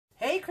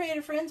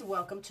creative friends,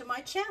 welcome to my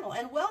channel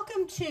and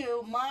welcome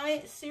to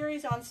my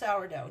series on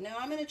sourdough. Now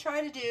I'm going to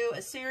try to do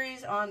a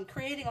series on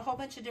creating a whole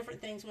bunch of different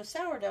things with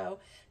sourdough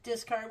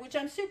discard, which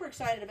I'm super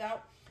excited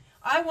about.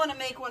 I want to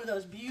make one of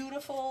those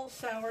beautiful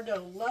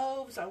sourdough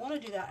loaves. I want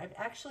to do that. I've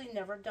actually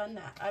never done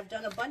that. I've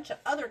done a bunch of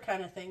other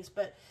kind of things,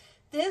 but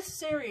this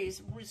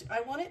series,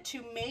 I want it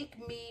to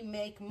make me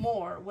make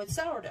more with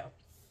sourdough.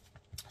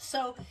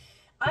 So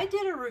I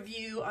did a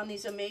review on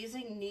these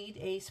amazing Need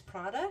Ace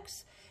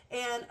products,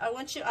 and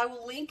I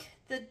will link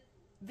the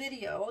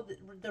video,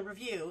 the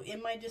review,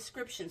 in my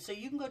description so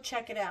you can go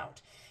check it out.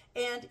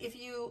 And if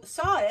you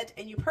saw it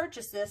and you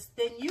purchased this,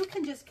 then you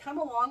can just come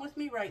along with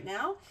me right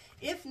now.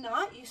 If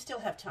not, you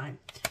still have time.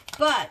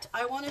 But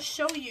I want to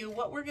show you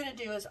what we're going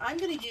to do is I'm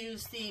going to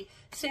use the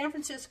San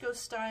Francisco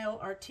style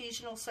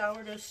artisanal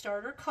sourdough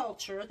starter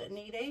culture that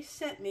Need Ace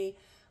sent me.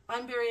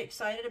 I'm very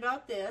excited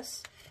about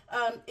this.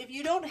 If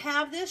you don't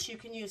have this, you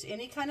can use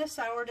any kind of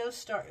sourdough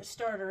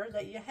starter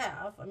that you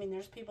have. I mean,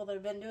 there's people that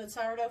have been doing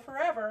sourdough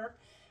forever,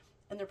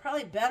 and they're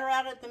probably better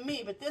at it than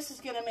me, but this is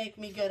going to make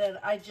me good at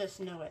it. I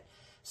just know it.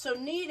 So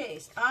Need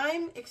Ace,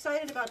 I'm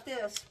excited about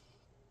this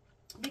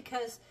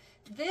because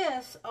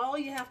this, all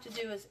you have to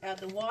do is add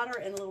the water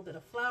and a little bit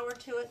of flour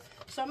to it.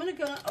 So I'm going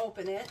to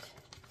open it.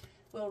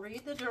 We'll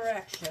read the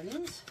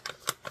directions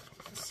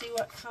and see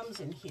what comes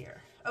in here.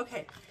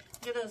 Okay,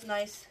 look at those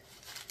nice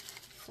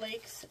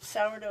flakes,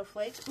 sourdough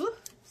flakes. Ooh,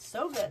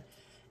 so good.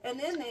 And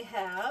then they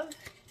have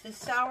the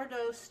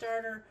sourdough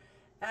starter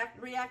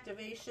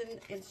reactivation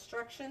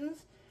instructions.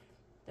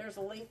 There's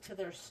a link to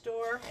their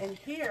store, and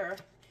here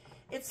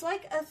it's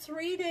like a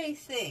 3-day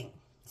thing.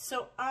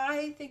 So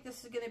I think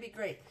this is going to be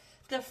great.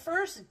 The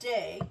first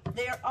day,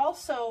 they're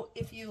also,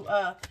 if you,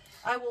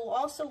 I will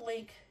also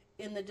link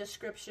in the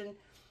description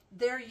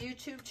their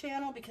YouTube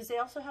channel, because they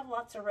also have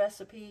lots of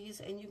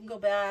recipes, and you can go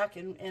back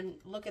and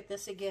look at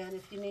this again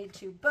if you need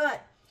to.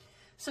 But,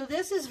 so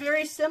this is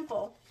very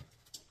simple.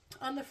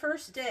 On the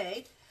first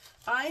day,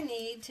 I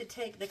need to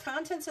take the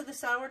contents of the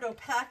sourdough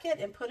packet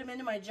and put them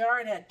into my jar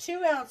and add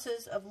 2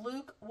 ounces of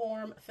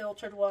lukewarm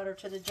filtered water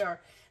to the jar.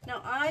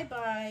 Now, I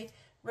buy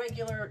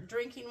regular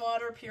drinking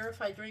water,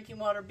 purified drinking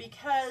water,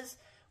 because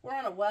we're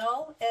on a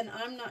well, and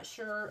I'm not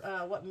sure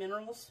what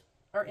minerals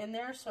are in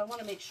there, so I want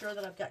to make sure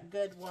that I've got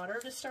good water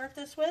to start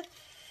this with.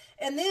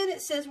 And then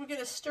it says we're going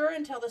to stir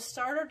until the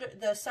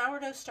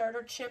sourdough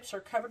starter chips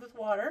are covered with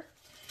water.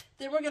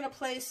 Then we're going to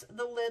place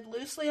the lid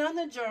loosely on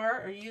the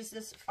jar, or use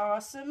this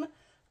awesome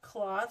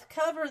cloth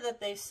cover that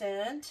they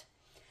sent.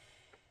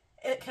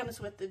 It comes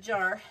with the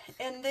jar.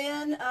 And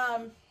then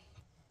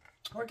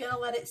we're going to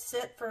let it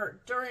sit for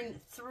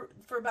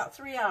about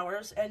 3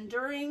 hours, and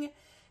during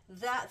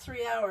that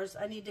 3 hours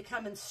I need to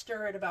come and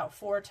stir it about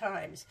 4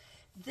 times.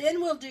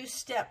 Then we'll do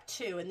step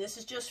 2, and this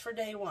is just for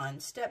day 1.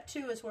 Step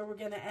 2 is where we're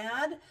going to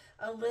add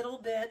a little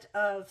bit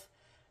of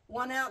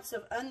 1 ounce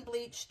of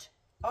unbleached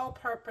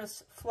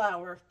all-purpose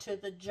flour to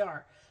the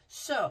jar.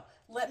 So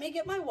let me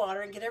get my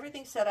water and get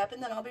everything set up,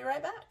 and then I'll be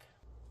right back.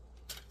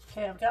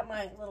 Okay, I've got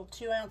my little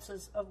 2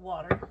 ounces of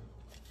water.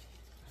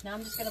 Now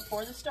I'm just going to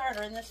pour the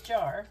starter in this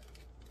jar,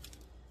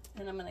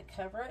 and I'm going to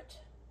cover it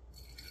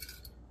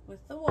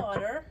with the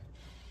water.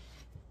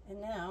 And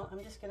now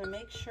I'm just going to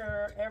make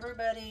sure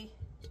everybody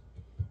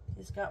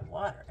has got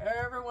water.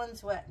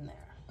 Everyone's wet in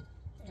there.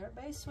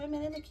 Everybody's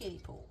swimming in the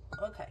kiddie pool.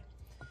 Okay.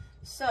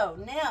 So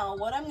now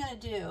what I'm going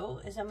to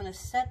do is I'm going to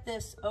set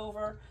this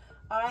over.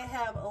 I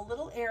have a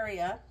little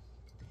area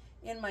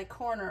in my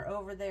corner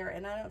over there,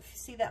 and I don't know if you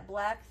see that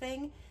black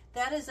thing.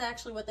 That is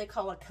actually what they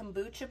call a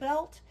kombucha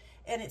belt,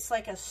 and it's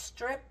like a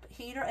strip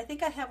heater. I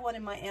think I have one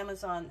in my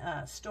Amazon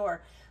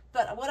store.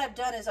 But what I've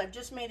done is I've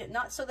just made it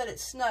not so that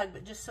it's snug,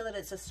 but just so that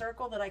it's a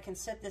circle that I can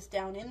set this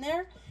down in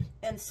there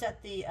and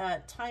set the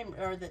time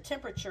or the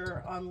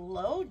temperature on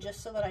low,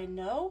 just so that I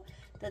know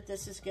that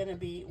this is going to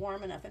be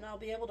warm enough. And I'll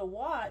be able to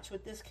watch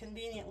with this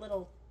convenient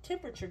little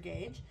temperature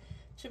gauge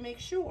to make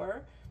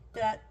sure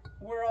that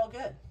we're all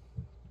good.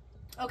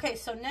 Okay,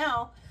 so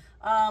now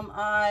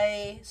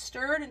I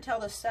stirred until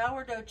the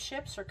sourdough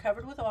chips are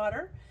covered with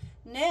water.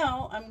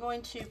 Now I'm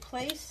going to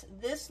place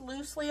this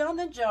loosely on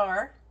the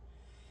jar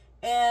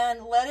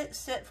and let it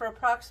sit for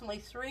approximately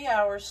 3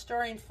 hours,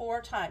 stirring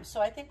 4 times.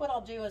 So I think what I'll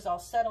do is I'll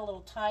set a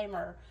little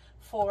timer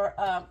for,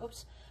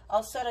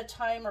 I'll set a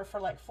timer for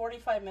like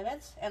 45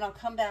 minutes, and I'll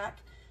come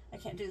back. I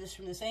can't do this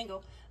from this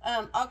angle.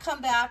 I'll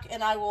come back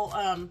and I will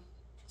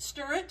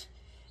stir it,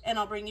 and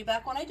I'll bring you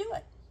back when I do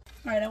it.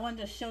 All right, I wanted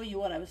to show you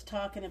what I was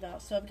talking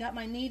about. So I've got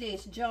my Need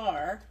Ace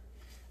jar,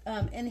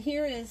 and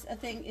here is a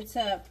thing.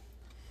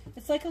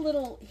 It's like a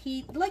little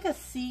like a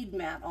seed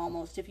mat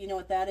almost, if you know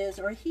what that is,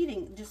 or a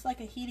heating, just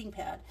like a heating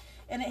pad.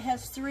 And it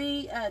has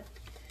 3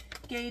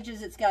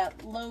 gauges. It's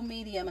got low,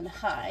 medium, and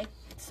high.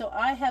 So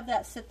I have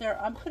that sit there.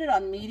 I'm put it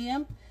on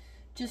medium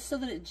just so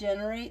that it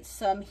generates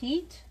some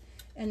heat.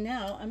 And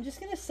now I'm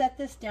just going to set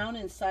this down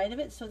inside of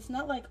it, so it's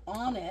not like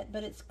on it,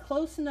 but it's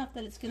close enough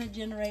that it's going to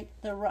generate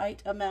the right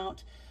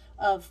amount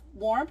of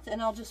warmth. And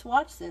I'll just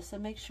watch this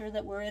and make sure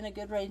that we're in a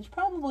good range,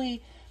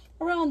 probably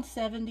around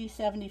 70,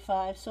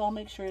 75, so I'll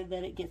make sure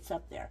that it gets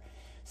up there.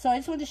 So I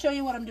just wanted to show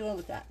you what I'm doing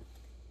with that.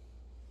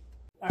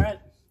 All right,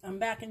 I'm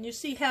back, and you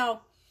see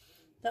how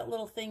that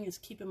little thing is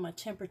keeping my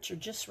temperature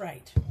just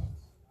right.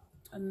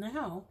 And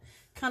now,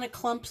 kind of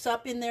clumps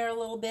up in there a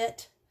little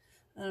bit.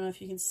 I don't know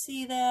if you can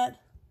see that.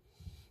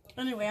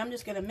 Anyway, I'm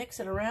just going to mix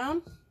it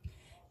around.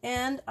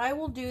 And I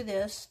will do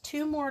this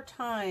 2 more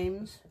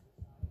times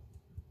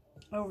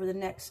over the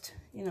next,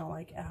 you know,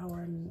 like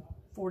hour and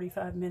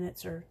 45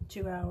 minutes or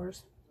 2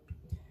 hours.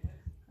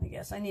 I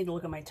guess I need to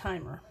look at my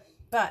timer.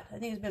 But I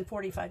think it's been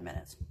 45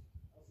 minutes.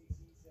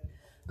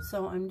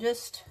 So I'm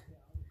just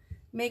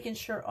making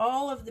sure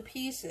all of the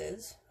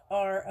pieces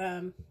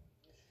are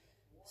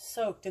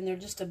soaked and they're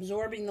just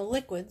absorbing the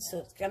liquid, so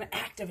it's going to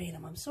activate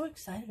them. I'm so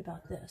excited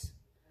about this.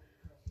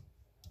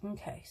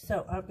 Okay,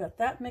 so I've got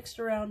that mixed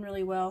around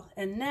really well,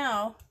 and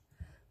now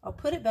I'll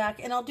put it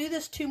back, and I'll do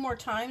this 2 more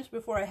times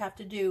before I have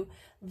to do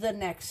the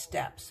next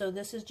step. So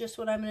this is just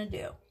what I'm going to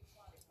do.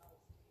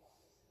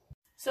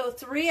 So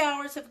 3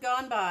 hours have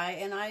gone by,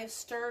 and I have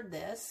stirred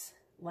this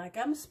like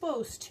I'm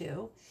supposed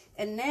to,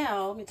 and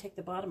now let me take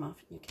the bottom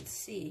off, and you can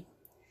see,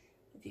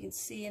 if you can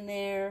see in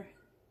there.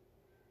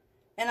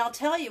 And I'll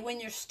tell you, when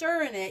you're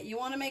stirring it, you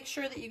want to make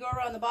sure that you go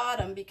around the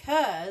bottom,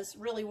 because,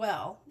 really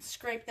well,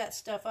 scrape that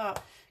stuff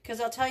up. Because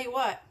I'll tell you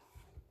what,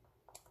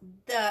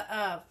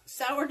 the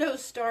sourdough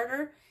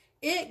starter,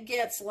 it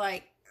gets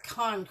like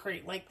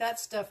concrete. Like, that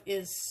stuff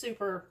is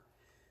super,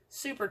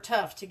 super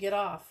tough to get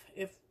off.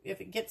 If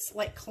it gets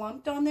like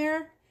clumped on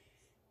there,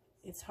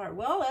 it's hard.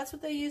 Well, that's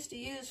what they used to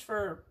use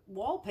for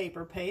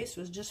wallpaper paste,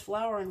 was just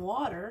flour and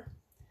water.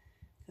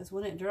 Because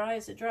when it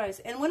dries, it dries.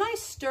 And when I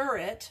stir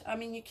it, I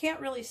mean, you can't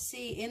really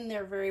see in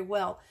there very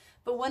well.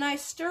 But when I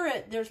stir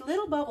it, there's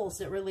little bubbles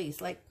that release.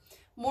 Like,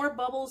 more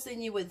bubbles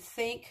than you would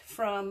think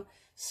from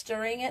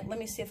stirring it. Let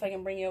me see if I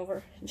can bring you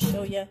over and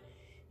show you.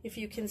 If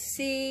you can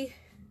see,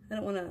 I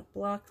don't want to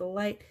block the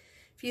light.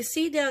 If you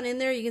see down in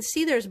there, you can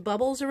see there's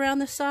bubbles around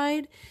the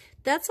side.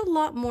 That's a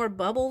lot more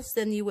bubbles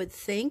than you would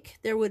think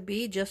there would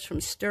be just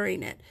from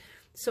stirring it.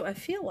 So I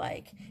feel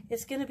like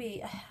it's going to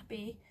be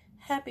a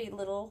happy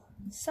little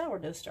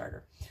sourdough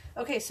starter.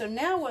 Okay, so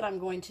now what I'm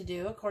going to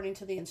do, according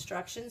to the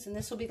instructions, and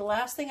this will be the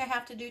last thing I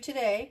have to do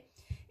today,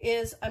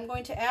 is I'm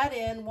going to add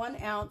in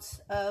 1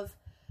 ounce of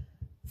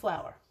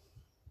flour.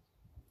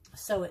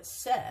 So it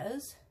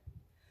says,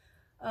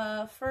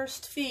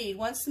 first feed.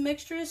 Once the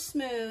mixture is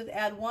smooth,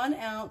 add 1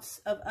 ounce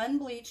of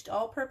unbleached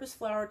all-purpose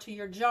flour to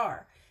your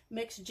jar.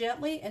 Mix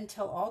gently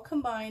until all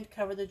combined.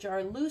 Cover the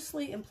jar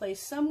loosely and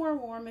place somewhere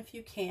warm if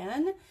you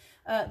can.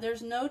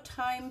 There's no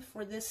time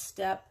for this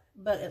step,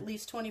 but at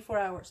least 24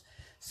 hours.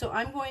 So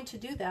I'm going to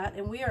do that,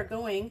 and we are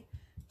going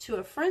to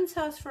a friend's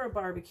house for a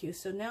barbecue.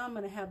 So now I'm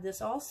going to have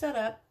this all set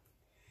up,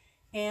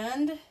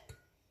 and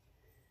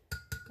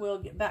we'll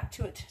get back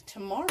to it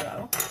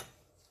tomorrow.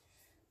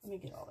 Let me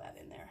get all that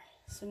in there.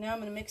 So now I'm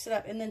going to mix it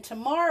up, and then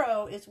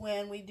tomorrow is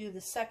when we do the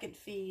second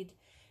feed,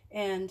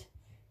 and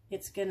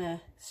it's going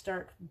to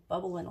start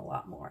bubbling a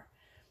lot more.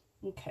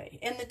 Okay,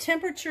 and the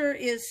temperature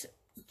is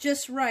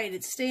just right.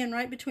 It's staying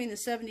right between the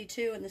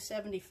 72 and the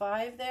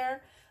 75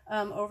 there.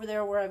 Over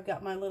there where I've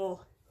got my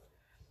little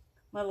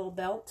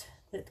belt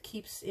that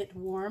keeps it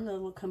warm, the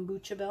little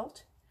kombucha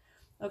belt.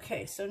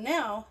 Okay, so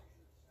now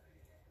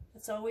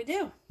that's all we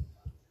do.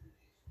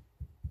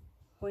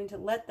 Going to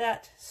let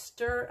that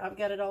stir. I've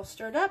got it all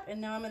stirred up, and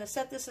now I'm going to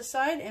set this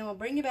aside, and we'll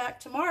bring you back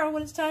tomorrow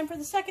when it's time for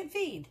the second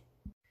feed.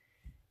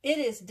 It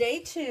is day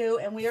 2,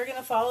 and we are going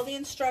to follow the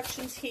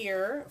instructions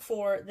here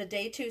for the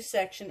day 2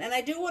 section. And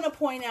I do want to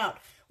point out,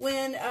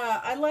 when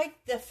I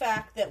like the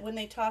fact that when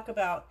they talk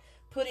about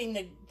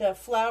putting the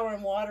flour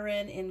and water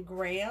in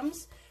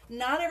grams,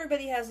 not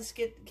everybody has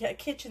a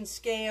kitchen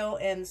scale,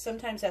 and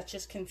sometimes that's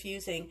just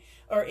confusing,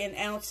 or in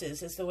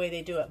ounces is the way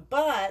they do it.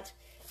 But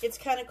it's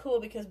kind of cool,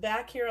 because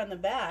back here on the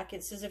back,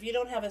 it says if you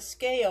don't have a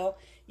scale,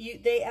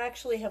 they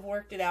actually have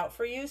worked it out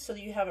for you, so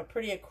that you have a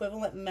pretty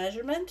equivalent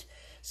measurement.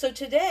 So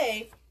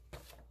today,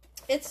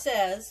 it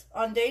says,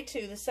 on day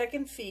 2, the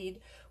second feed,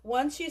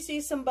 once you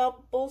see some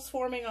bubbles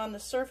forming on the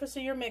surface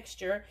of your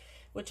mixture,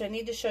 which I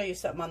need to show you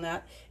something on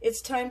that,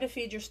 it's time to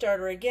feed your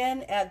starter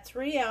again. Add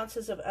 3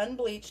 ounces of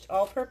unbleached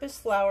all-purpose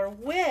flour,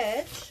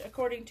 which,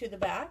 according to the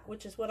back,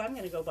 which is what I'm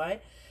going to go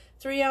by,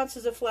 3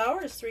 ounces of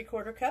flour is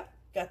 3/4 cup.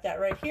 Got that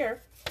right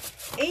here.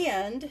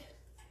 And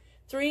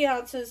 3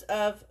 ounces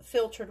of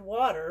filtered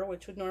water,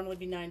 which would normally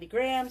be 90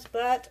 grams,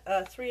 but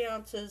 3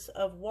 ounces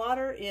of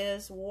water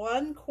is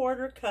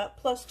 1/4 cup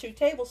plus 2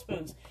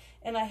 tablespoons.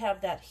 And I have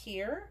that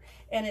here,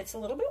 and it's a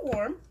little bit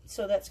warm,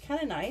 so that's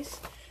kind of nice.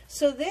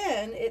 So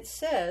then it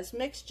says,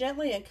 mix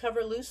gently and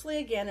cover loosely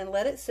again, and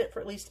let it sit for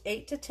at least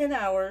 8 to 10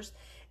 hours,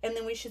 and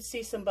then we should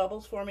see some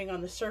bubbles forming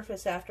on the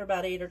surface after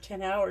about 8 or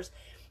 10 hours.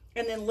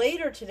 And then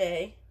later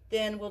today,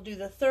 then we'll do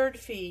the third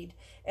feed,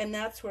 and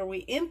that's where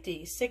we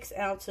empty 6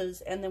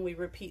 ounces, and then we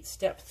repeat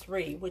step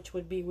 3, which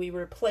would be we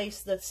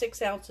replace the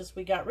 6 ounces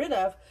we got rid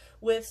of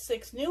with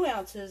 6 new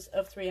ounces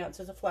of 3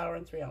 ounces of flour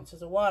and 3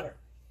 ounces of water.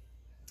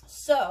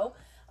 So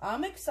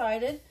I'm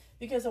excited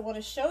because I want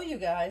to show you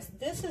guys,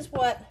 this is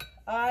what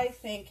I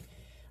think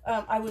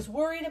I was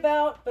worried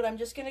about, but I'm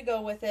just going to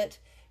go with it,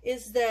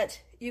 is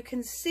that you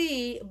can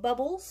see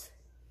bubbles,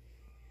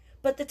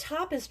 but the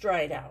top is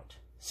dried out.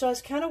 So I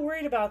was kind of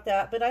worried about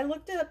that, but I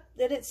looked up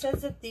and it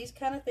says that these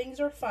kind of things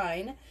are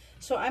fine.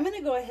 So I'm going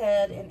to go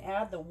ahead and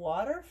add the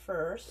water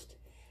first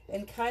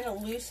and kind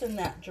of loosen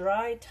that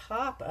dry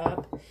top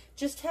up.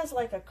 Just has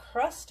like a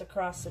crust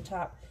across the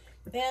top.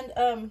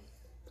 And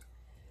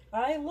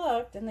I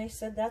looked and they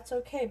said that's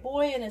okay.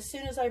 Boy, and as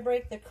soon as I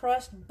break the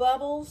crust,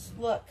 bubbles,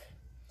 look.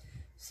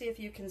 See if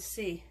you can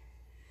see.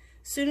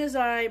 As soon as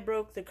I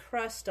broke the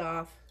crust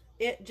off,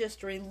 it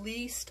just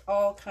released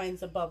all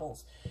kinds of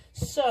bubbles.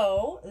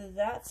 So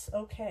that's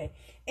okay.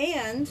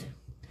 And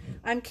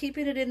I'm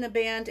keeping it in the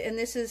band, and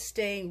this is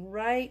staying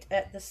right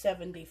at the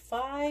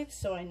 75,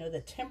 so I know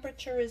the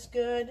temperature is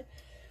good.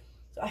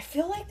 I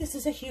feel like this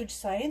is a huge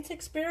science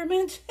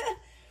experiment,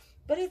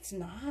 but it's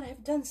not.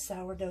 I've done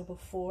sourdough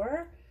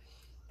before,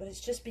 but it's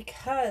just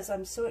because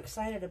I'm so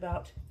excited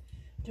about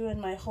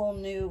doing my whole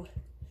new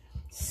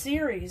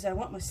series. I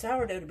want my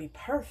sourdough to be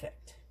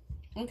perfect.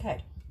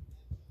 Okay.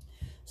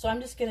 So I'm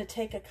just going to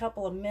take a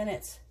couple of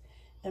minutes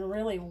and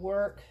really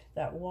work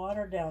that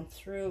water down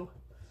through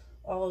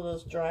all of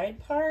those dried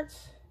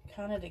parts,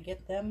 kind of to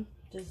get them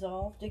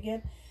dissolved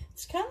again.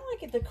 It's kind of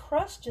like the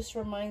crust just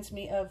reminds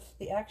me of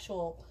the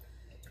actual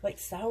like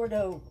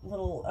sourdough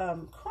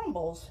little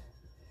crumbles.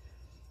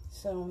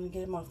 So let me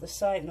get them off the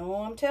side. No,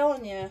 I'm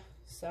telling you,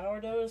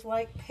 sourdough is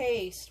like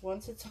paste.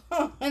 Once it's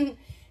on,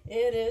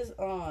 it is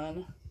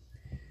on.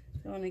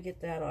 I want to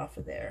get that off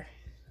of there.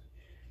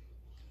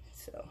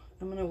 So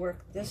I'm going to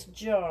work this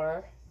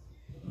jar,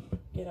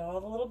 get all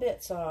the little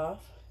bits off.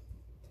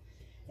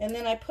 And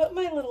then I put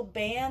my little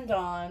band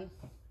on.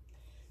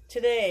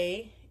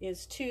 Today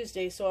is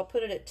Tuesday, so I'll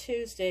put it at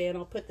Tuesday and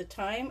I'll put the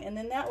time. And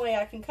then that way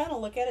I can kind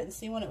of look at it and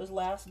see when it was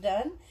last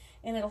done.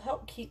 And it'll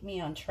help keep me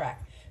on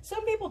track.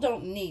 Some people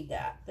don't need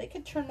that. They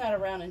could turn that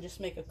around and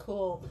just make a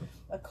cool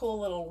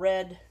little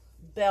red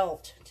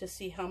belt to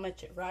see how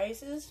much it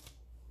rises.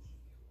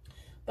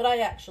 But I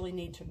actually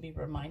need to be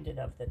reminded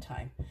of the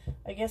time.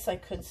 I guess I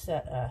could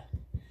set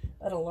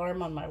an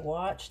alarm on my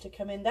watch to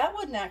come in. That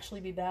wouldn't actually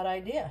be a bad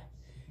idea,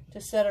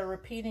 to set a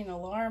repeating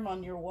alarm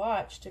on your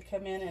watch to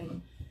come in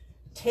and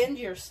tend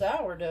your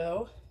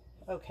sourdough.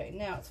 Okay,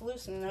 now it's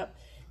loosening up.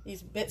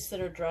 These bits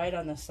that are dried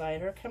on the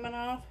side are coming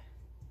off.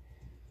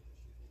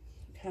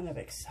 I'm kind of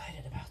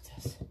excited about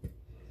this.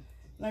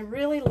 And I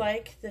really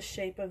like the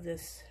shape of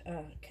this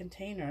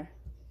container.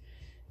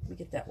 Let me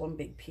get that one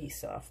big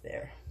piece off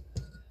there.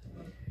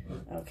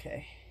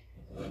 Okay,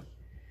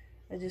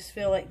 I just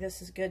feel like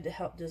this is good to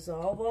help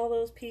dissolve all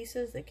those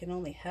pieces. They can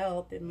only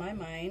help in my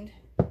mind.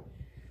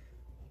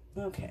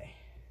 Okay,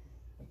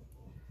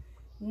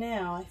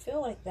 now I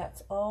feel like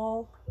that's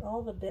all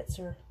the bits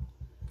are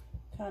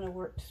kind of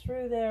worked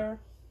through there.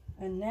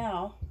 And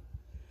now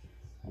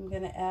I'm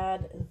going to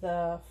add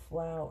the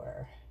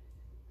flour.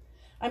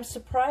 I'm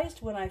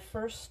surprised when I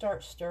first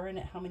start stirring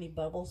it how many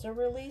bubbles are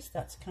released.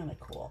 That's kind of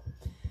cool.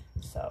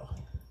 So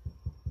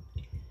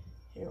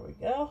here we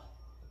go.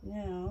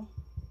 Now,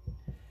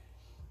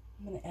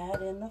 I'm going to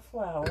add in the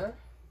flour.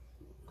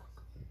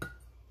 We're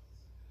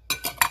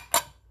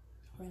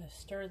going to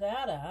stir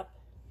that up.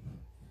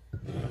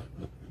 There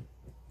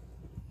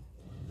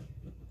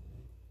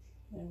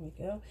we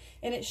go.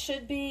 And it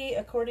should be,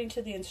 according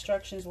to the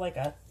instructions, like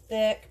a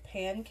thick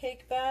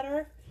pancake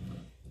batter.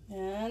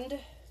 And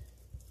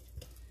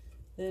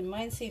then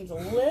mine seems a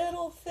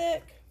little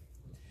thick.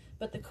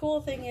 But the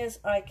cool thing is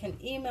I can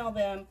email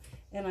them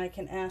and I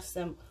can ask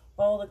them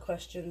all the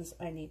questions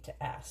I need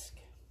to ask,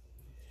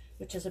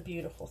 which is a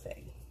beautiful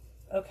thing.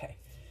 Okay,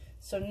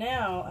 so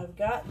now I've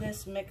got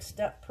this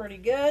mixed up pretty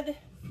good.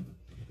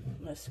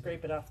 I'm going to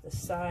scrape it off the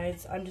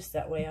sides. I'm just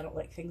that way. I don't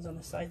like things on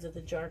the sides of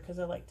the jar because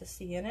I like to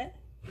see in it.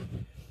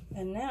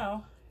 And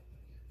now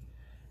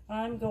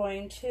I'm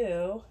going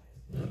to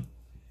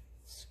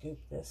scoop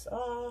this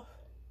off.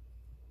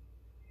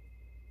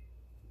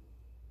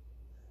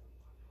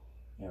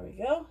 There we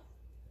go.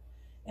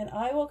 And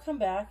I will come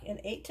back in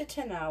 8 to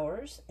 10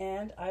 hours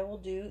and I will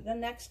do the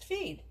next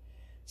feed.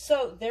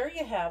 So there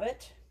you have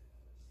it.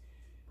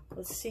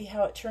 Let's see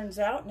how it turns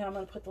out. Now I'm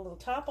going to put the little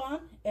top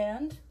on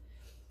and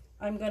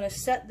I'm going to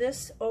set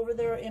this over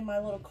there in my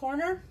little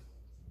corner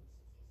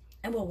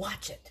and we'll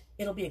watch it.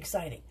 It'll be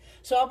exciting.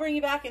 So I'll bring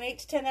you back in 8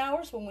 to 10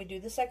 hours when we do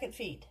the second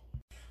feed.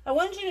 I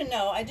wanted you to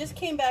know, I just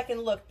came back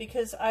and looked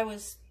because I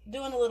was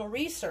doing a little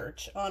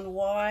research on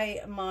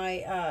why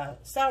my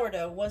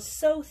sourdough was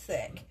so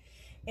thick.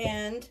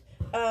 And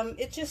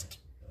it just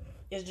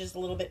is just a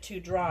little bit too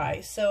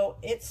dry. So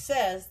it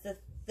says that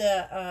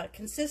the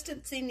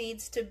consistency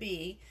needs to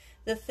be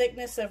the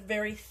thickness of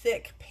very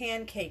thick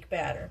pancake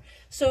batter.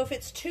 So if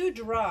it's too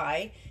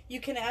dry, you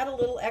can add a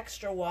little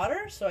extra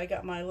water. So I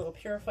got my little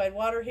purified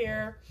water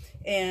here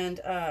and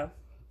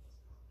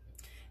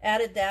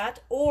added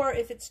that. Or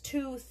if it's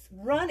too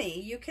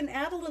runny, you can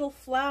add a little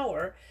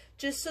flour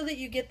just so that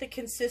you get the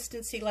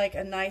consistency like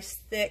a nice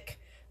thick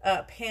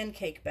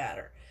pancake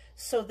batter.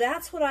 So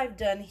that's what I've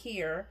done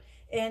here,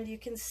 and you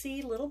can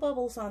see little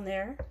bubbles on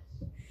there.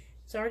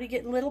 It's already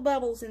getting little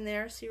bubbles in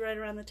there. See right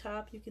around the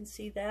top, you can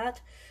see that.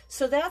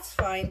 So that's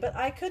fine, but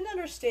I couldn't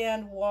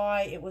understand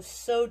why it was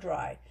so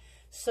dry.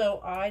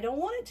 So I don't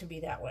want it to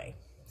be that way.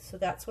 So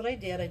that's what I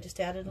did. I just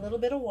added a little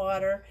bit of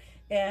water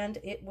and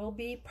it will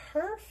be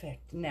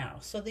perfect now.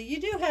 So that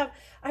you do have,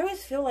 I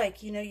always feel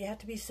like, you know, you have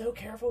to be so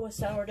careful with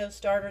sourdough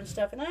starter and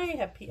stuff. And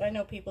I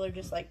know people are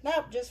just like,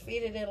 nope, just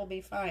feed it, it'll be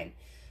fine.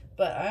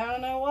 But I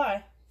don't know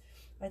why.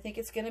 I think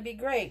it's going to be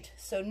great.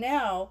 So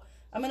now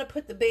I'm going to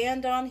put the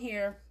band on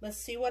here. Let's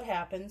see what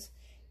happens.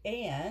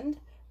 And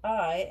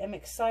I am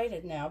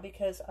excited now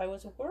because I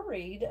was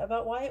worried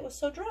about why it was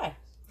so dry.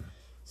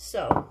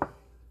 So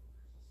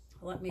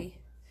let me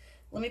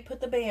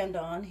put the band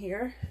on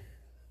here.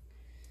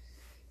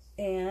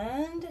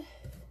 And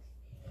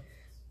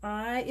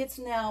it's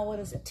now, what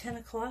is it, 10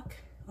 o'clock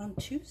on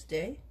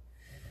Tuesday.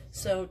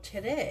 So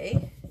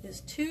today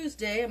is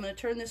Tuesday. I'm going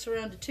to turn this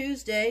around to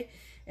Tuesday,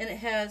 and it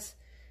has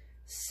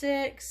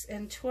 6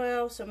 and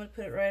 12, so I'm going to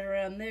put it right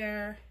around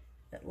there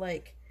at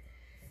like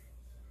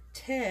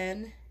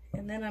 10,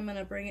 and then I'm going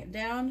to bring it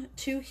down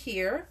to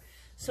here.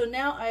 So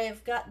now I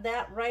have got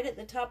that right at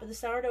the top of the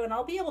sourdough, and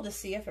I'll be able to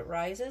see if it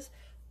rises,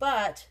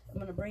 but I'm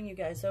going to bring you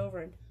guys over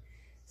and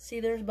see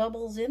there's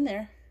bubbles in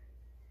there.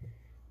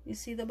 You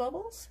see the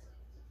bubbles?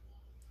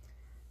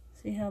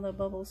 See how the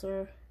bubbles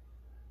are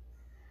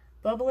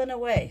bubbling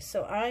away.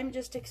 So I'm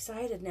just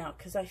excited now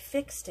because I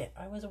fixed it.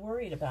 I was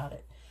worried about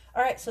it.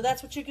 All right, so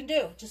that's what you can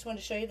do. Just wanted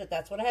to show you that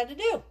that's what I had to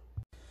do.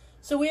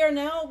 So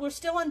we're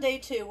still on day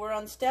 2. We're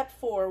on step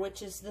 4,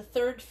 which is the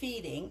third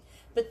feeding.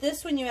 But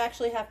this one you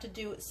actually have to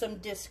do some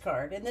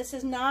discard. And this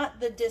is not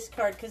the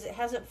discard because it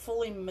hasn't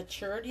fully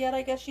matured yet,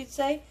 I guess you'd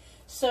say.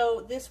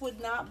 So this would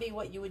not be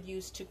what you would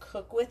use to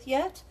cook with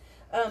yet.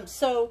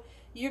 So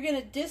you're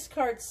going to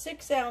discard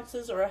 6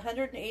 ounces or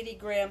 180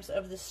 grams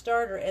of the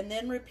starter and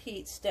then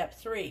repeat step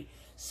 3.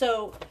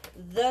 So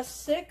the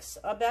 6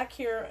 back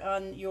here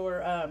on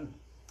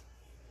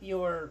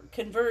your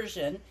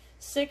conversion,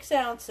 6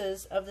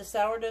 ounces of the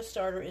sourdough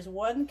starter is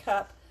 1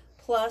 cup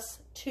plus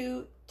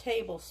 2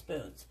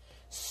 tablespoons.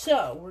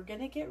 So we're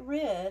going to get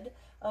rid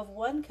of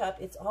 1 cup.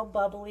 It's all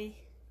bubbly.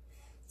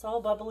 It's all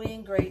bubbly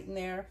and great in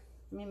there.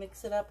 Let me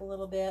mix it up a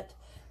little bit.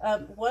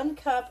 1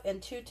 cup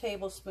and 2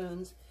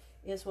 tablespoons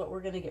is what we're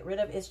going to get rid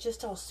of. It's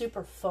just all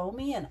super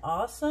foamy and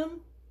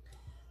awesome.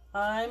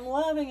 I'm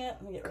loving it.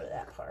 Let me get rid of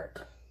that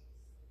part.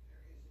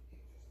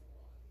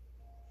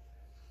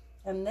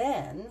 And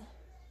then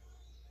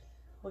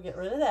we'll get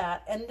rid of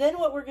that. And then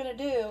what we're going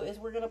to do is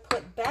we're going to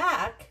put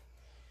back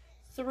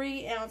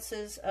 3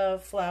 ounces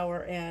of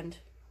flour and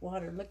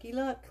water. Looky,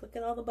 look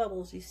at all the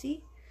bubbles. You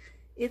see?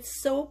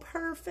 It's so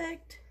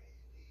perfect.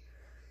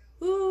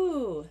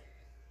 Ooh.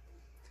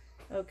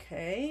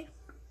 Okay.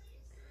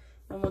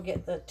 And we'll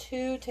get the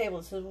 2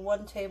 tablespoons,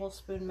 1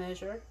 tablespoon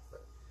measure.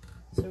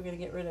 So we're going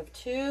to get rid of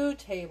 2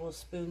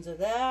 tablespoons of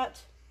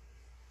that.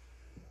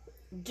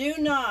 Do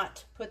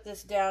not put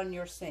this down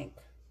your sink.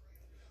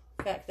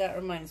 In fact, that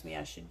reminds me,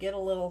 I should get a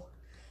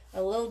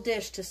little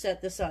dish to set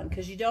this on,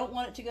 because you don't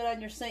want it to go down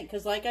your sink,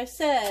 because like I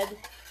said,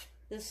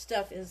 this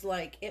stuff is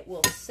like, it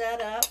will set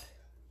up.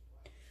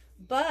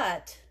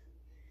 But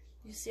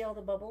you see all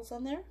the bubbles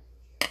on there?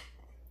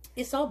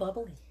 It's all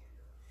bubbly.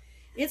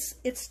 It's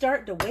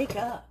starting to wake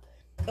up.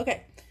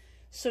 Okay,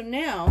 so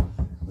now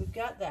we've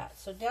got that.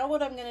 So now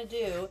what I'm going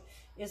to do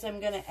is I'm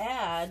going to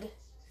add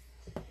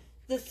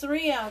the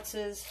 3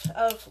 ounces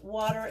of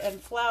water and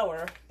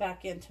flour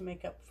back in to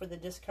make up for the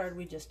discard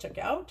we just took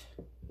out.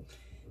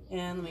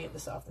 And let me get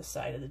this off the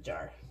side of the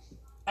jar.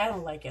 I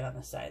don't like it on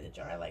the side of the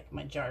jar. I like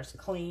my jars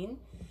clean.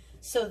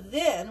 So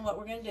then what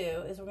we're going to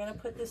do is we're going to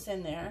put this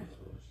in there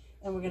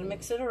and we're going to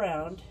mix it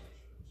around.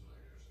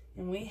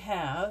 And we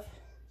have,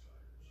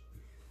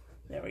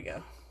 there we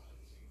go.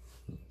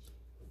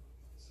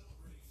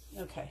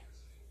 Okay.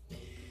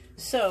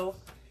 So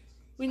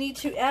we need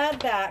to add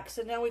back.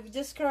 So now we've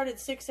discarded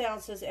 6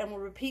 ounces and we'll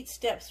repeat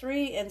step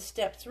 3. And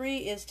step 3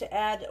 is to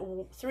add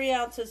 3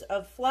 ounces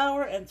of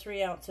flour and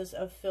 3 ounces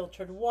of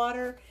filtered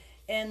water.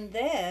 And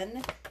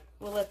then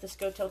we'll let this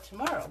go till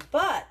tomorrow.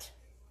 But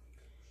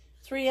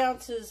 3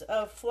 ounces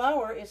of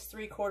flour is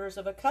 3/4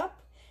 of a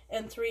cup.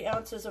 And 3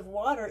 ounces of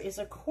water is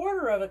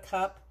 1/4 of a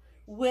cup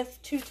with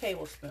 2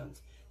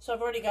 tablespoons. So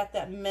I've already got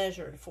that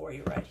measured for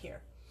you right here.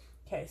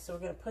 Okay, so we're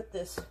going to put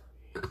this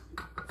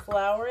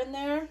flour in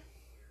there.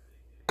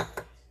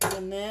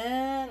 And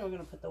then we're going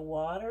to put the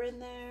water in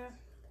there.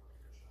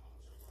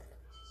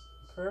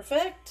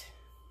 Perfect.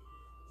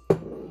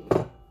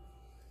 And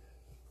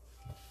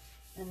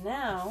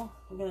now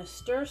I'm going to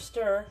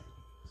stir.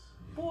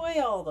 Boy,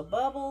 all the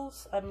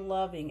bubbles. I'm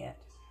loving it.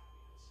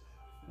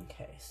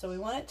 Okay, so we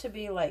want it to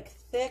be like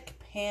thick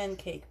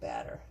pancake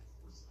batter.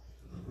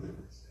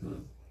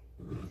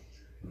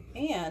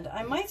 And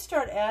I might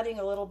start adding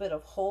a little bit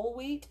of whole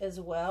wheat as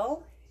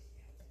well,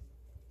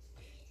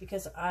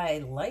 because I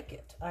like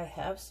it. I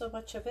have so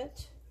much of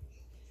it,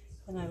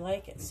 and I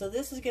like it. So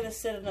this is going to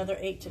sit another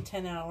 8 to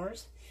 10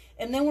 hours.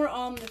 And then we're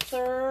on the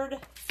third,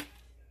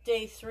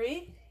 day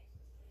 3.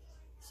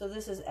 So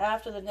this is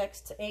after the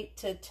next 8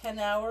 to 10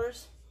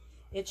 hours.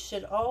 It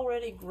should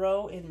already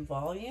grow in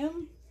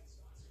volume,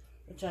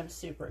 which I'm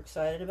super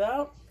excited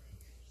about.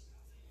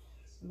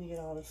 Let me get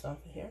all this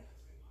off of here.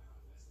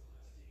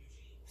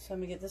 So let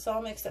me get this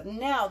all mixed up.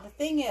 Now, the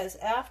thing is,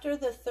 after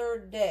the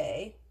third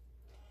day,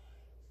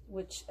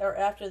 or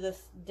after the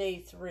day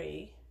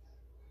 3,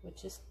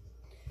 which is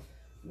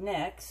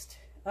next,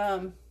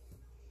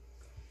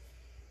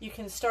 you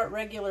can start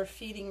regular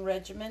feeding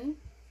regimen,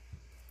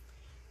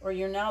 or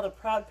you're now the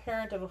proud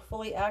parent of a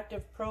fully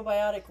active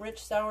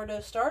probiotic-rich sourdough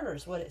starter,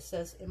 is what it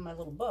says in my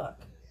little book.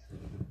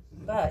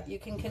 But you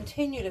can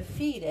continue to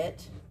feed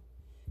it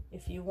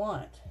if you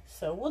want.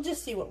 So we'll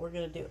just see what we're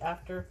going to do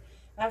after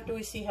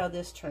we see how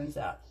this turns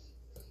out.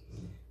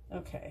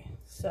 Okay,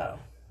 so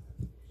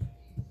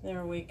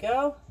there we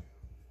go.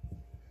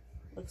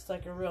 Looks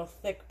like a real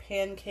thick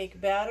pancake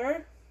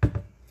batter.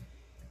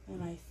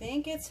 And I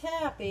think it's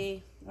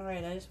happy. All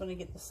right, I just want to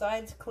get the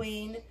sides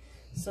cleaned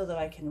so that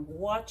I can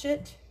watch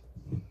it.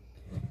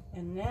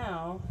 And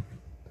now,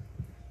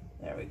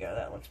 there we go.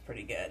 That looks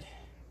pretty good.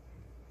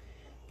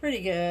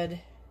 Pretty good.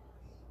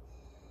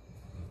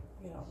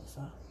 Get all this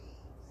off.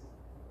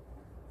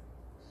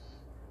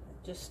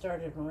 It just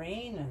started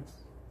raining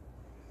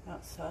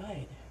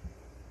outside.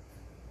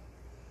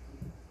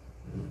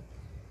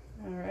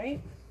 All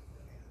right.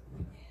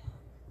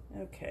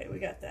 Okay, we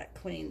got that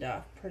cleaned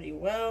off pretty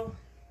well.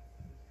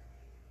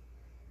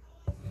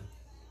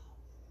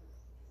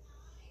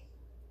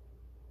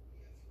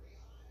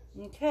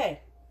 Okay,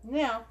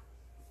 now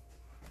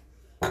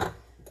I'm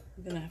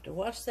gonna have to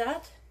wash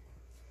that,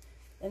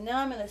 and now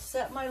I'm gonna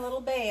set my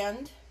little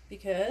band,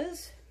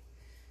 because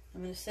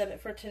I'm gonna set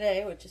it for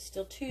today, which is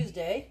still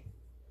Tuesday,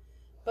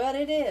 but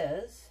it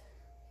is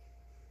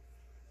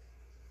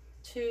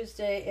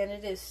Tuesday and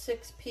it is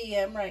 6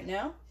 p.m. right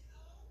now.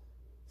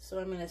 So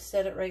I'm gonna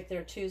set it right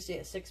there, Tuesday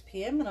at 6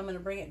 p.m. and I'm gonna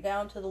bring it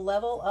down to the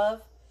level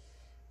of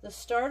the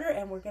starter,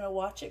 and we're gonna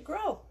watch it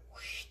grow.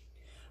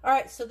 All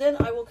right, so then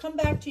I will come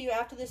back to you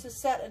after this is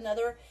set,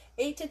 another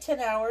 8 to 10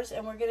 hours,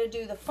 and we're going to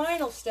do the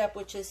final step,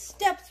 which is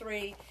step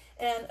 3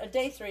 and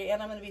day 3, and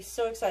I'm going to be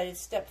so excited.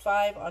 Step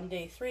 5 on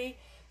day 3.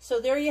 So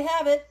there you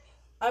have it.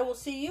 I will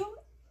see you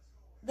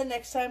the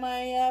next time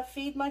I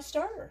feed my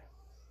starter.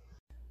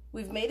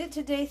 We've made it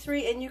to day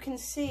 3, and you can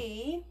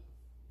see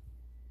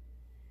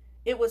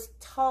it was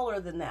taller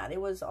than that.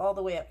 It was all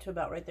the way up to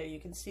about right there. You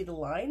can see the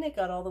line. It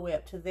got all the way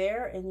up to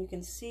there, and you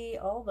can see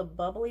all the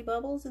bubbly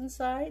bubbles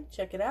inside.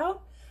 Check it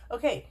out.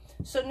 Okay,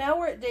 so now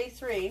we're at day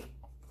 3,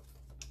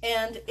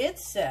 and it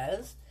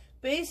says,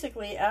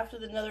 basically, after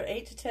another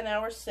 8 to 10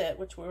 hours sit,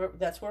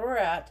 that's where we're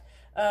at,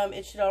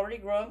 it should already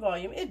grow in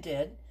volume. It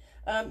did.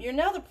 You're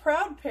now the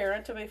proud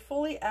parent of a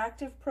fully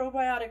active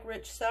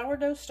probiotic-rich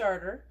sourdough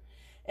starter,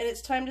 and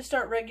it's time to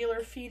start regular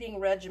feeding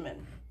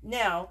regimen.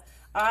 Now,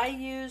 I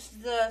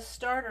used the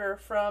starter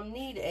from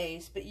Need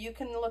Ace, but you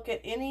can look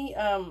at any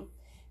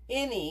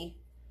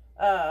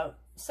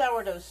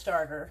sourdough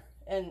starter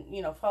and,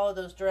 you know, follow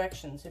those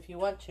directions if you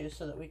want to,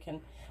 so that we can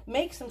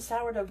make some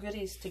sourdough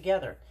goodies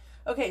together.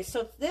 Okay,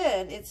 so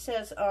then it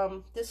says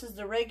this is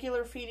the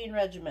regular feeding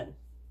regimen.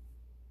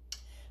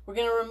 We're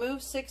going to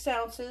remove 6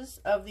 ounces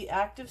of the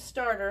active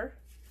starter,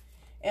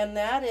 and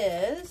that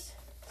is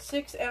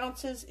 6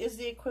 ounces is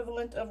the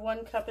equivalent of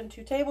 1 cup and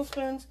 2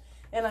 tablespoons,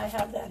 and I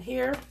have that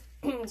here.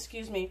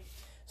 Excuse me.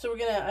 So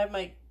I have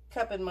my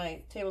cup and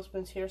my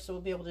tablespoons here, so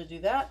we'll be able to do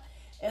that.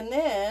 And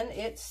then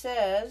it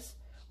says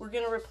we're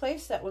going to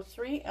replace that with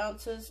 3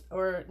 ounces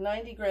or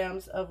 90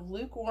 grams of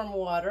lukewarm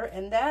water,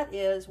 and that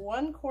is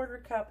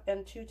 1/4 cup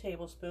and 2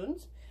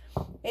 tablespoons,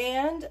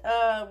 and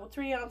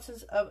 3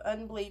 ounces of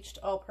unbleached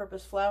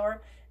all-purpose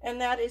flour,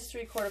 and that is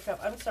 3/4 cup.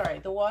 I'm sorry,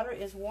 the water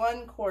is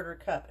 1/4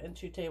 cup and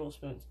 2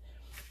 tablespoons.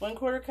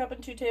 1/4 cup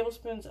and 2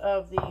 tablespoons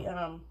of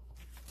the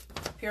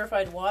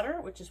purified water,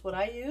 which is what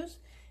I use,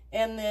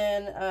 and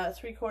then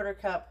 3/4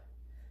 cup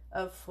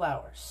of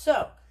flour.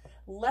 So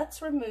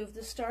let's remove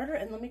the starter,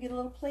 and let me get a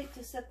little plate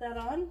to set that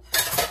on,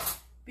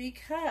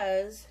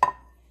 because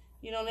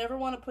you don't ever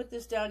want to put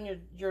this down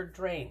your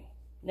drain.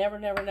 Never,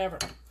 never, never.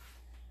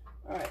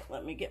 All right,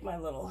 let me get my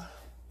little,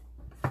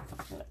 I'm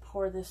gonna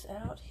pour this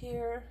out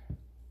here.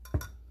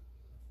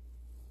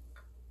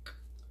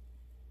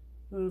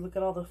 Ooh, look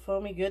at all the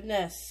foamy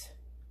goodness.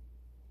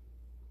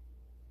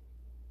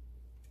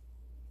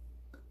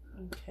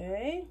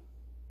 Okay.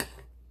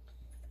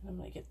 I'm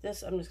going to get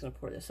this. I'm just going to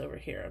pour this over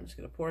here. I'm just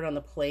going to pour it on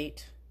the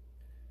plate.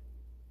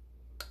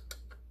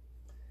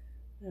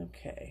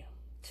 Okay.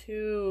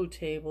 2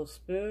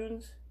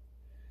 tablespoons.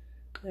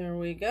 There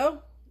we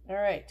go. All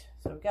right.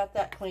 So I've got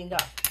that cleaned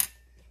up.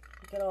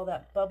 Look at all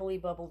that bubbly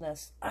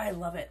bubbleness. I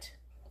love it.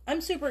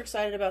 I'm super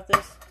excited about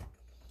this.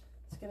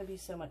 It's going to be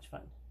so much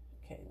fun.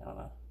 Okay. Now I'm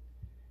going to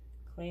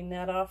clean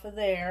that off of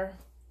there.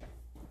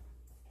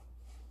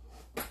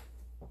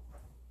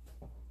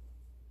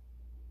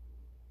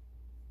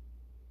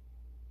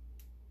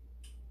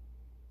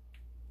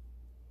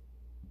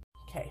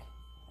 Okay,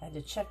 I had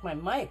to check my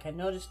mic. I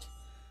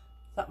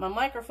thought my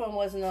microphone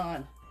wasn't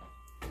on.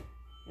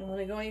 Don't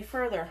want to go any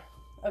further.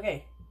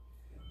 Okay,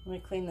 let me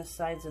clean the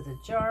sides of the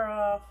jar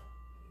off.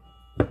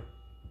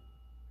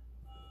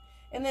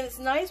 And then it's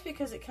nice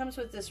because it comes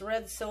with this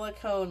red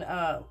silicone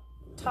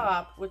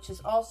top, which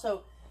is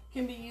also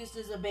can be used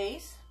as a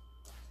base.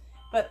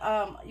 But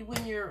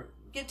when you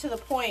get to the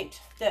point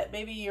that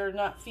maybe you're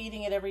not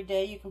feeding it every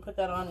day, you can put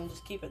that on and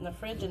just keep it in the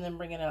fridge and then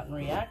bring it out and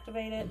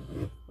reactivate it,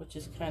 which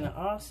is kind of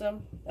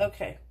awesome.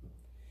 Okay,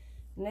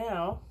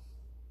 now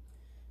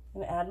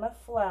I'm going to add my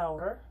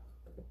flour.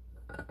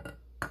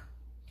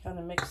 Kind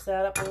of mix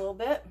that up a little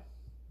bit.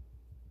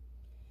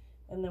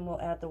 And then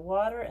we'll add the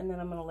water, and then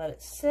I'm going to let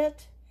it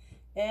sit.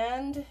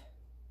 And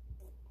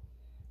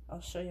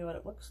I'll show you what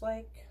it looks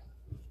like.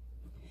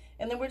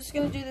 And then we're just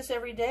going to do this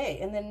every day.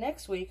 And then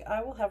next week,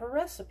 I will have a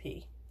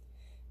recipe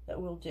that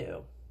we'll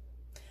do.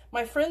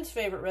 My friend's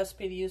favorite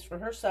recipe to use for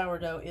her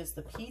sourdough is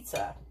the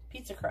pizza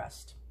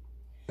crust.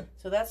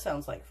 So that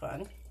sounds like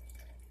fun.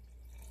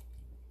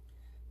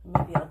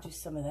 Maybe I'll do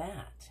some of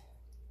that.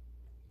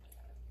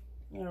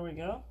 There we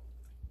go.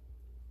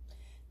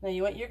 Now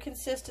you want your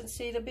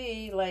consistency to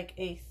be like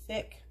a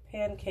thick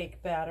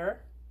pancake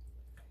batter.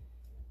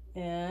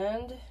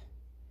 And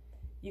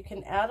you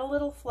can add a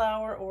little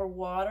flour or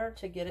water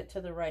to get it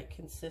to the right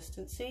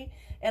consistency.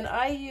 And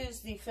I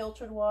use the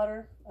filtered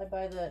water. I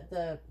buy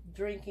the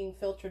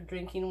filtered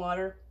drinking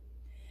water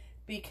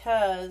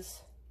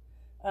because,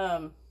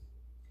 well,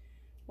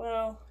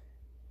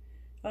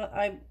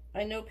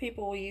 I know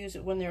people will use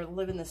it when they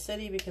live in the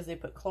city because they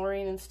put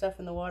chlorine and stuff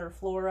in the water,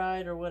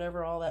 fluoride or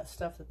whatever, all that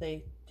stuff that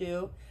they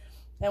do.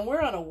 And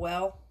we're on a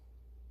well,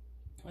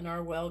 and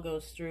our well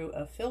goes through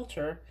a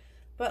filter.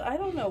 But I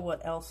don't know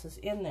what else is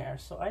in there,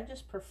 so I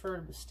just prefer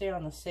to stay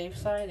on the safe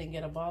side and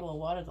get a bottle of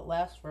water that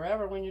lasts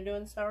forever when you're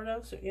doing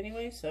sourdough. So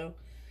anyway, so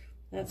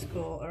that's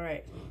cool. All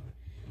right,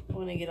 I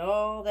want to get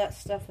all that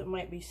stuff that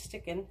might be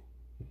sticking.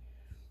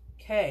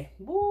 Okay,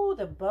 woo,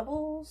 the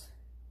bubbles.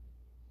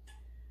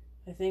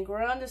 I think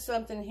we're onto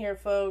something here,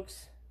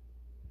 folks.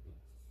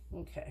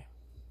 Okay.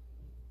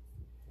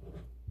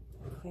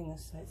 Clean the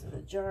sides of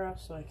the jar up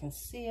so I can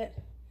see it.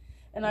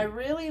 And I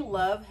really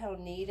love how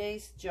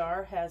Nide's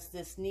jar has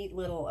this neat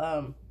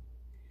little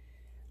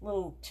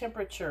little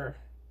temperature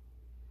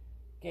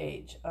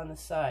gauge on the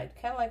side.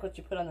 Kind of like what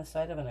you put on the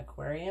side of an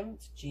aquarium.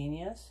 It's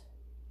genius.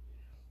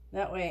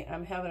 That way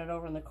I'm having it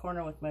over in the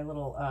corner with my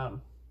little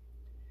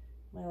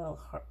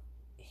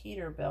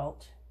heater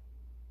belt.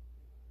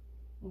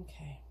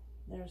 Okay,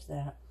 there's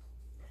that.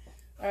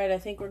 All right, I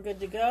think we're good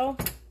to go.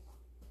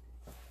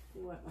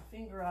 Wipe my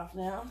finger off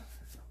now.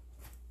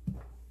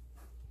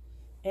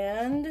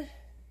 And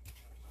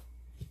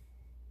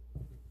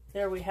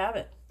there we have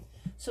it.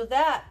 So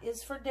that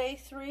is for day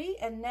 3,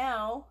 and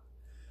now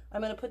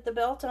I'm going to put the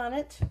belt on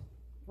it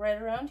right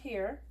around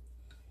here.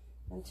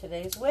 And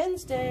today's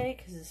Wednesday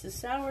because this is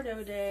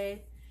sourdough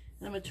day.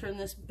 And I'm going to turn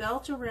this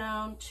belt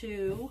around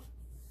to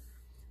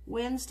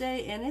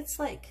Wednesday, and it's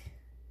like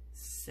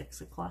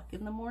 6 o'clock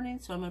in the morning,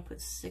 so I'm going to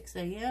put 6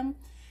 a.m.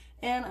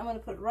 and I'm going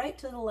to put right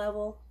to the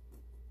level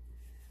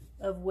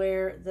of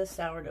where the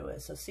sourdough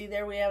is. So see,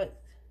 there we have it,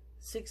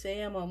 6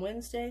 a.m. on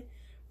Wednesday,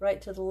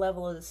 right to the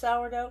level of the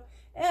sourdough.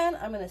 And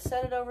I'm going to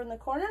set it over in the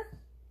corner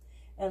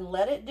and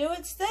let it do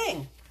its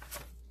thing.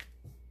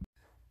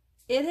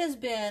 It has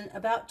been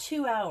about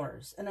 2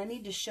 hours, and I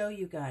need to show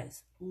you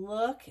guys.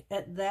 Look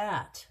at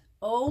that.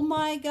 Oh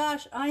my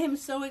gosh, I am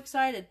so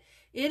excited.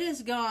 It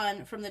has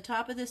gone from the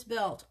top of this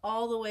belt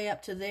all the way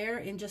up to there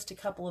in just a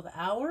couple of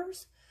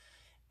hours.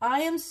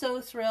 I am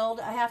so thrilled,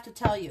 I have to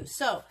tell you.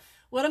 So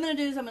what I'm going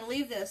to do is I'm going to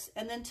leave this,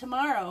 and then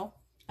tomorrow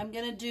I'm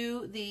going to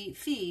do the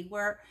feed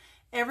where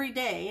every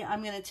day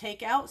I'm going to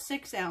take out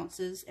 6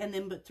 ounces and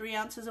then put 3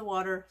 ounces of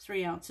water,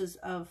 3 ounces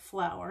of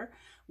flour,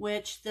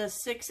 which the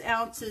 6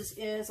 ounces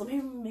is, let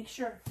me make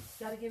sure,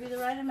 got to give you the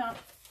right amount.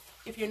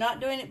 If you're not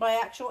doing it by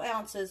actual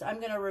ounces, I'm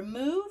going to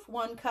remove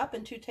 1 cup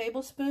and 2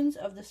 tablespoons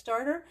of the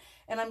starter,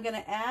 and I'm going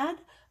to add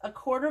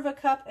 1/4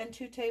 cup and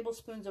 2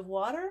 tablespoons of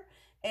water,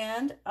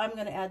 and I'm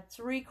going to add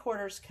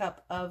 3/4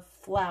 cup of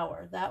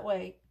flour. That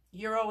way,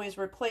 you're always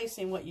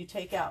replacing what you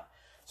take out.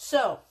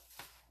 So,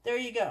 there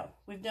you go.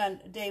 We've done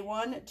day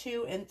 1,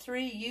 2, and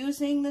 3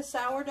 using the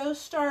sourdough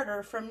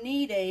starter from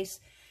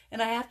Nide's,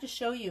 and I have to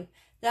show you,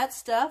 that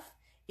stuff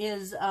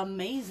is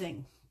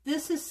amazing.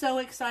 This is so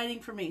exciting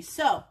for me.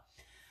 So,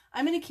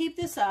 I'm going to keep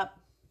this up.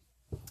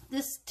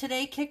 This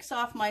today kicks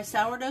off my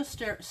sourdough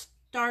series,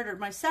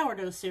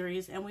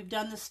 and we've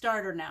done the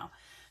starter now.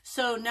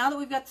 So now that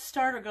we've got the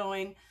starter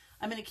going,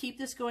 I'm going to keep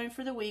this going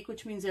for the week,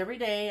 which means every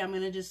day I'm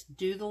going to just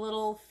do the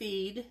little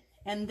feed.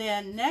 And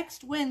then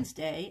next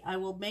Wednesday, I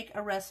will make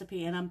a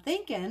recipe. And I'm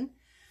thinking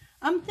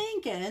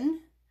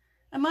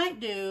I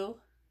might do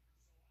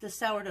the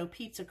sourdough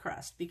pizza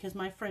crust because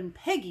my friend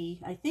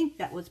Peggy, I think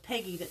that was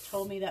Peggy that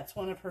told me that's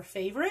one of her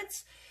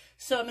favorites.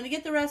 So I'm going to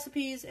get the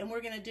recipes and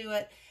we're going to do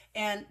it.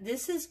 And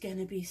this is going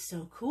to be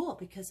so cool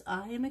because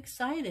I am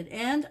excited.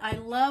 And I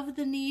love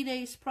the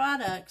Nide's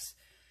products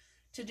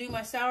to do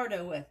my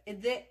sourdough with.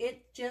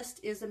 It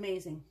just is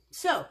amazing.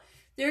 So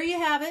there you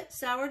have it.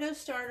 Sourdough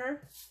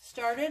starter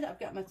started. I've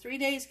got my 3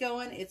 days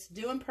going. It's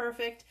doing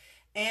perfect.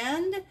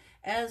 And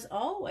as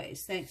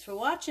always, thanks for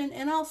watching,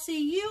 and I'll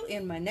see you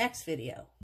in my next video.